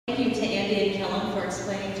Thank you to Andy and Kellen for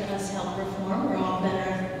explaining to us health reform. We're all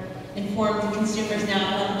better informed consumers now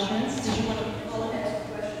about health insurance. Did you want to follow up? Ask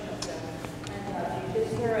a question of them. And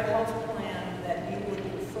is there a health plan that you would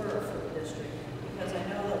prefer for the district? Because I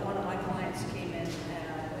know that one of my clients came in and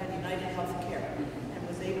had United Healthcare and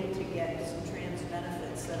was able to get some trans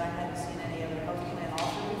benefits that I hadn't seen any other health plan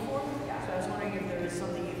offer before. So I was wondering if there is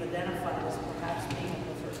something you've identified as perhaps being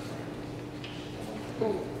the first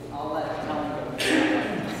plan. I'll let Helen go.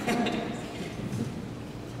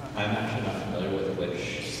 I'm actually not familiar with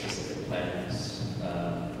which specific plans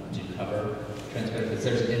do cover trans benefits.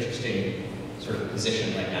 There's an interesting sort of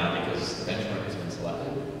position right now because the benchmark has been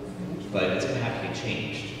selected, but it's going to have to be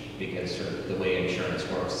changed because sort of the way insurance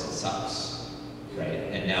works, it sucks, right?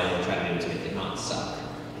 And now what we're trying to do is make it not suck.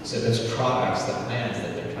 So those products, the plans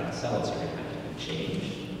that they're trying to sell us are going to have to be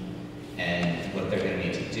changed. And what they're going to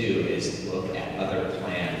need to do is look at other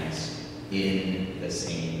plans in the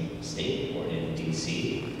same state or in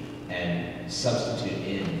DC and substitute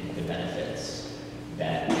in the benefits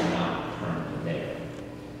that are not currently there.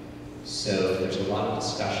 So there's a lot of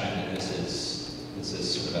discussion, and this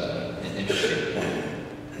is sort of an interesting point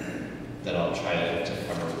that I'll try to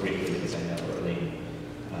cover briefly because I know Early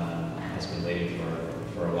has been waiting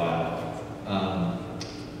for a while.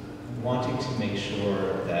 Wanting to make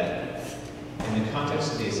sure that in the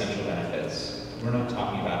context of the essential benefits, we're not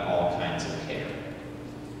talking about all kinds of care.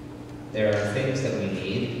 There are things that we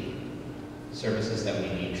need, services that we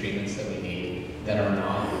need, treatments that we need, that are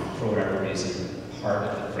not, for whatever reason, part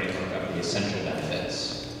of the framework of the essential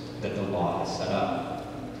benefits that the law has set up.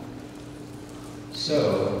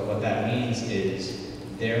 So what that means is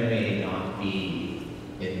there may not be,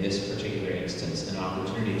 in this particular instance, an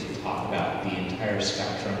opportunity to talk about the entire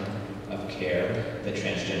spectrum of care that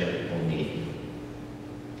transgender people need.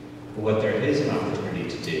 But what there is an opportunity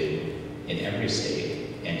to do in every state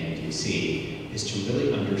and in DC is to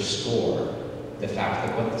really underscore the fact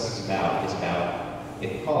that what this is about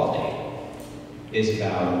equality, is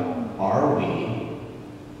about, are we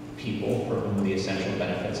people for whom the essential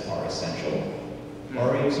benefits are essential, or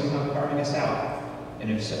are you somehow carving us out?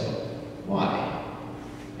 And if so, why?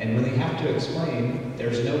 And when they have to explain,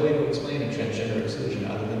 there's no way to explain a transgender exclusion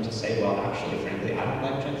other than to say, well, actually, frankly, I don't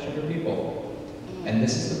like transgender people. And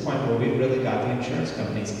this is the point where we really got the insurance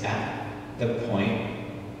companies at the point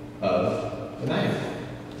of the knife,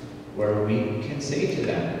 where we can say to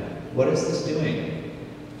them, what is this doing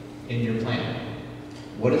in your plan?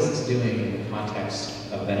 What is this doing in the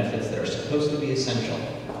context of benefits that are supposed to be essential?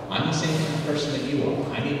 I'm the same kind of person that you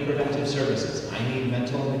are. I need preventive services. I need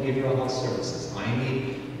mental and behavioral health services. I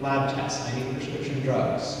need lab tests. I need prescription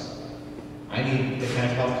drugs. I need the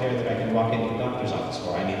kind of health care that I can walk into a doctor's office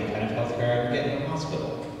for. I need the kind of health care I can get in a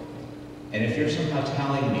hospital. And if you're somehow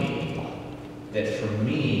telling me that for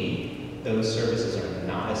me, those services are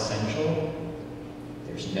not essential,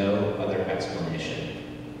 there's no other explanation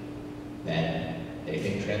than they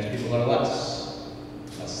think trans people are less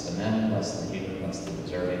than men, less than human, less than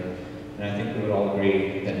deserving. And I think we would all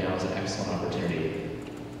agree that now is an excellent opportunity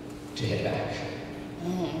to hit back.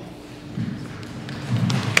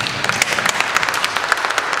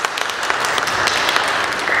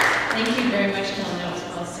 Thank you very much, Helen. That was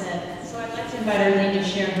well said. So I'd like to invite Arlene to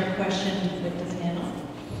share her question with the panel.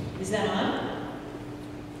 Is that on?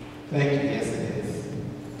 Thank you. Yes, it is.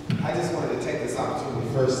 I just wanted to take this opportunity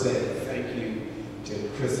to first say thank you to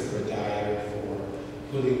Christopher Dyer for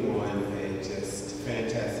putting on a just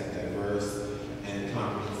fantastic, diverse, and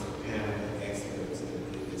comprehensive panel of experts.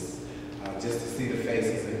 And it is, just to see the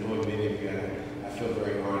faces and knowing many of you, I feel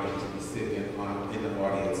very honored to be sitting in the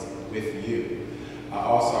audience with you.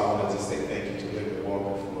 Also, I want to just say thank you to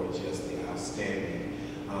Whitman-Walker for just the outstanding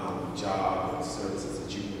job and services that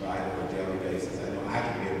you provide on a daily basis. I know I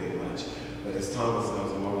can be a bit much, but as Thomas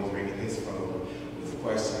knows, I'm always ringing his phone with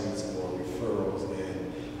questions or referrals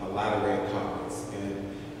and a lot of red comments.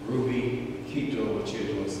 And Ruby, keep doing what you're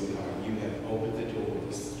doing, sweetheart. You have opened the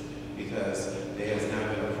doors because there has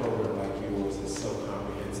not been a program like yours that's so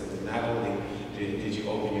comprehensive. And not only did you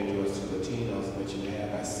open your doors to Latinos, but you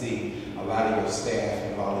have, I see, a lot of your staff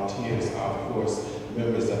and volunteers are, of course,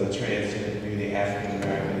 members of the transgender community, African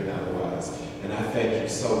American and otherwise. And I thank you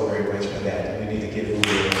so very much for that. We need to give Ruby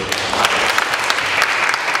a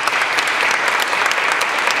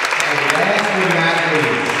And last but not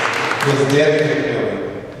least was Debbie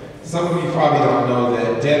McMillan. Some of you probably don't know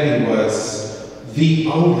that Debbie was the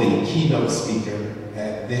only keynote speaker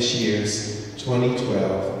at this year's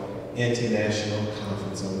 2012 International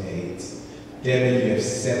Conference on AIDS. Debbie, you have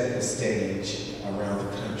set the stage around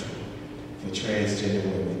the country for transgender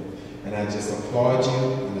women. And I just applaud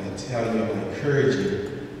you, and I tell you, and I encourage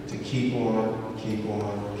you keep on, keep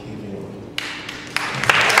on, keep on.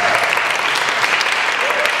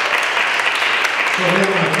 So here's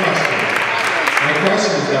my question. My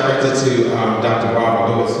question is directed to Dr.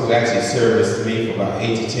 Barbara Lewis, who actually serviced me for about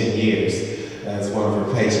 8 to 10 years as one of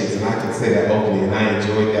her patients, and I can say that openly, and I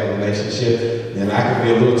enjoyed that relationship, and I can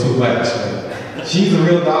be a little too much. But she's a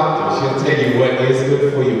real doctor. She'll tell you what is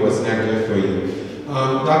good for you, what's not good for you.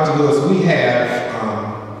 Dr. Lewis, we have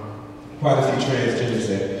quite a few transgenders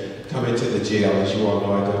that come into the jail. As you all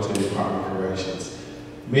know, I go to the Department of Corrections.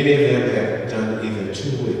 Many of them have done either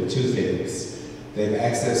two things. They've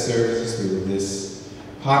accessed services through this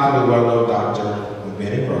popular, well-known doctor on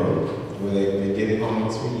Benning Road, where they've been getting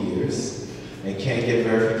hormones for years and can't get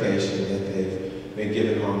verification that they've been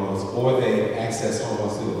given hormones, or they access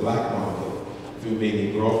hormones through the black market, through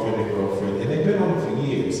meeting girlfriend and girlfriend, and they've been on it for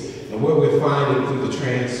years. And what we're finding through the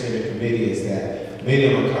Transgender Committee is that many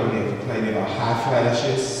of them are coming in complaining about high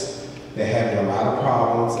flashes. They're having a lot of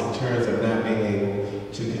problems in terms of not being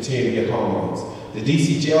able to continue to get hormones. The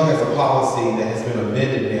DC jail has a policy that has been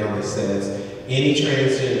amended now that says any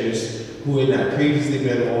transgenders who had not previously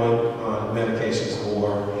been on medications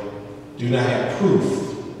or do not have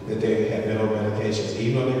proof that they have been on medications,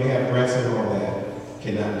 even though they may have breasts and all that,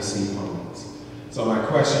 cannot receive hormones. So my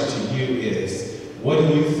question to you is, what do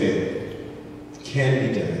you think can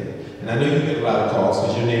be done? And I know you get a lot of calls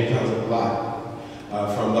because your name comes up a lot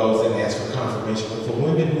from those that ask for confirmation, but for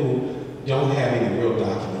women who don't have any real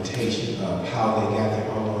documentation of how they got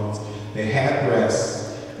their hormones, they have breasts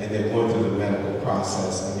and they're going through the medical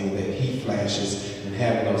process. I mean, the heat flashes and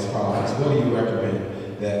having those problems. What do you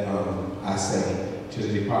recommend that I say to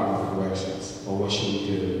the Department of Corrections, or what should we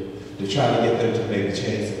do to try to get them to maybe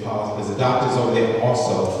change the policy? Because the doctors over there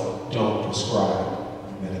also don't prescribe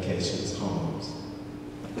medications, hormones.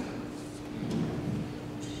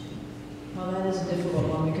 Well, that is a difficult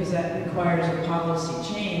one because that requires a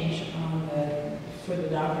policy change for the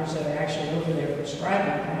doctors that are actually over there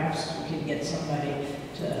prescribing. Perhaps we could get somebody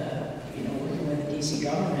to, working with the DC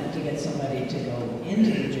government, to get somebody to go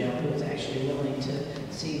into the jail who is actually willing to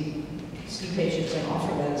see patients and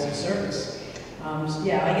offer that as a service.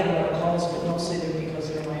 Yeah, I get a lot of calls, but mostly they're because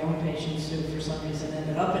they're my own patients who, for some reason,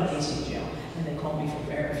 ended up in DC jail, and they call me for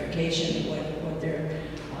verification of what their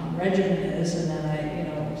regimen is, and then I,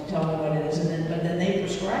 tell them what it is, but then they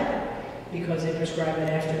prescribe it because they prescribe it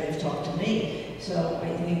after they've talked to me. So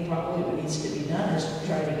I think probably what needs to be done is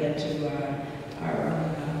try to get to our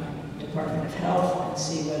Department of Health and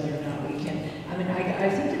see whether or not we can. I mean, I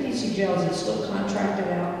think the DC jail, is it still contracted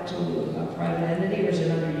out to a private entity, or is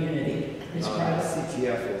it under Unity? It's private.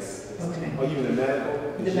 CTF is. Okay. Oh, you mean the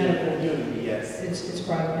medical? The medical. Unity, yes. It's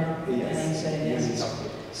private now? Yes. And saying yes.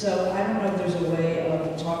 So I don't know if there's a way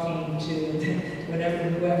of talking to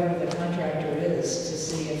whoever the contractor is to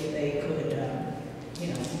see if they could,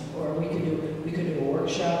 or we could do a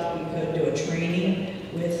workshop, we could do a training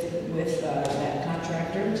with that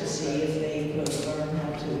contractor to see if they could learn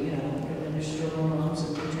how to, administer hormones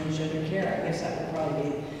and do transgender care. I guess that would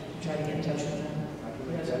probably be to try to get in touch with them.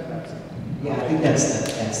 Yeah, I think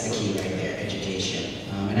that's the key right there, education.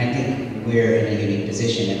 And I think we're in a unique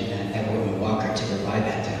position at Whitman-Walker to provide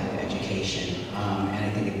that type of education. And I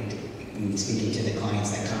think speaking to the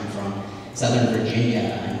clients that come from Southern Virginia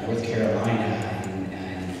and North Carolina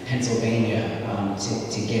and Pennsylvania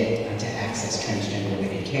to access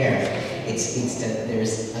transgender-related care, it's that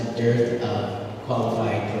there's a dearth of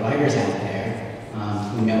qualified providers out there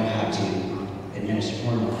who know how to administer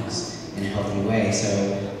hormones in a healthy way. So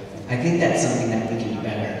I think that's something that we can do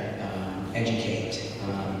better, educate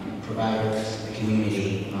providers, the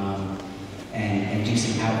community, and do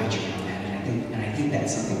some outreach around that. And I think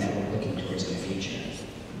that's something that we're looking towards in the future.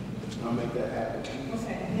 I'll make that happen.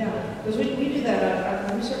 Okay, yeah, because we do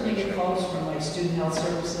that. We certainly get calls from like student health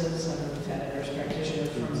services, and we've had a nurse practitioner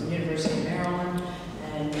from the University of Maryland,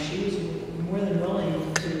 and she was more than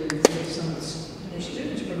willing to give some of their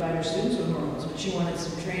students, provide her students with hormones, but she wanted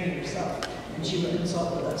some training herself, and she would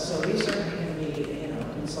consult with us. So we certainly can be,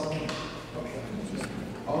 consulting.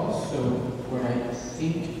 Also, what I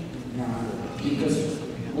think now, because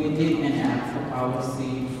we did enact a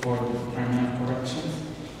policy for the Department of Corrections,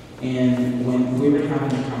 and when we were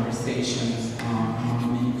having conversations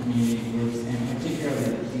among many community groups, and particularly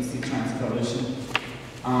the DC Trans Coalition,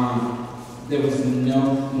 there was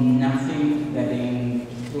nothing that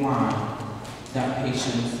implied that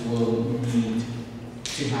patients will need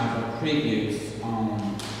to have a previous.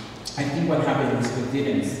 I think what happened is we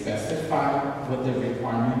didn't specify what the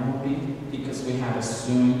requirement would be because we had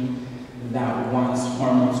assumed that once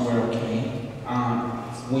hormones were okay,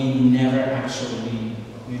 we never actually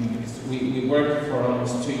You know, because we worked for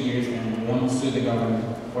almost 2 years and we almost sued the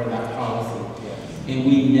government for that policy. And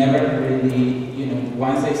we never really, you know,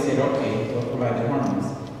 once they said, okay, we'll provide the hormones,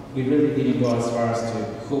 we really didn't go as far as to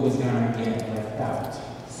who was gonna get left out.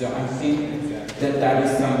 So I think that that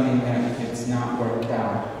is something that if it's not worked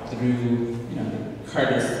out through, you know, the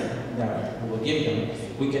courtesy that we will give them,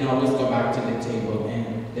 we can always go back to the table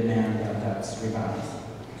and demand that that's revised.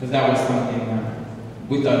 Because that was something that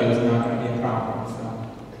we thought it was not gonna be a problem, so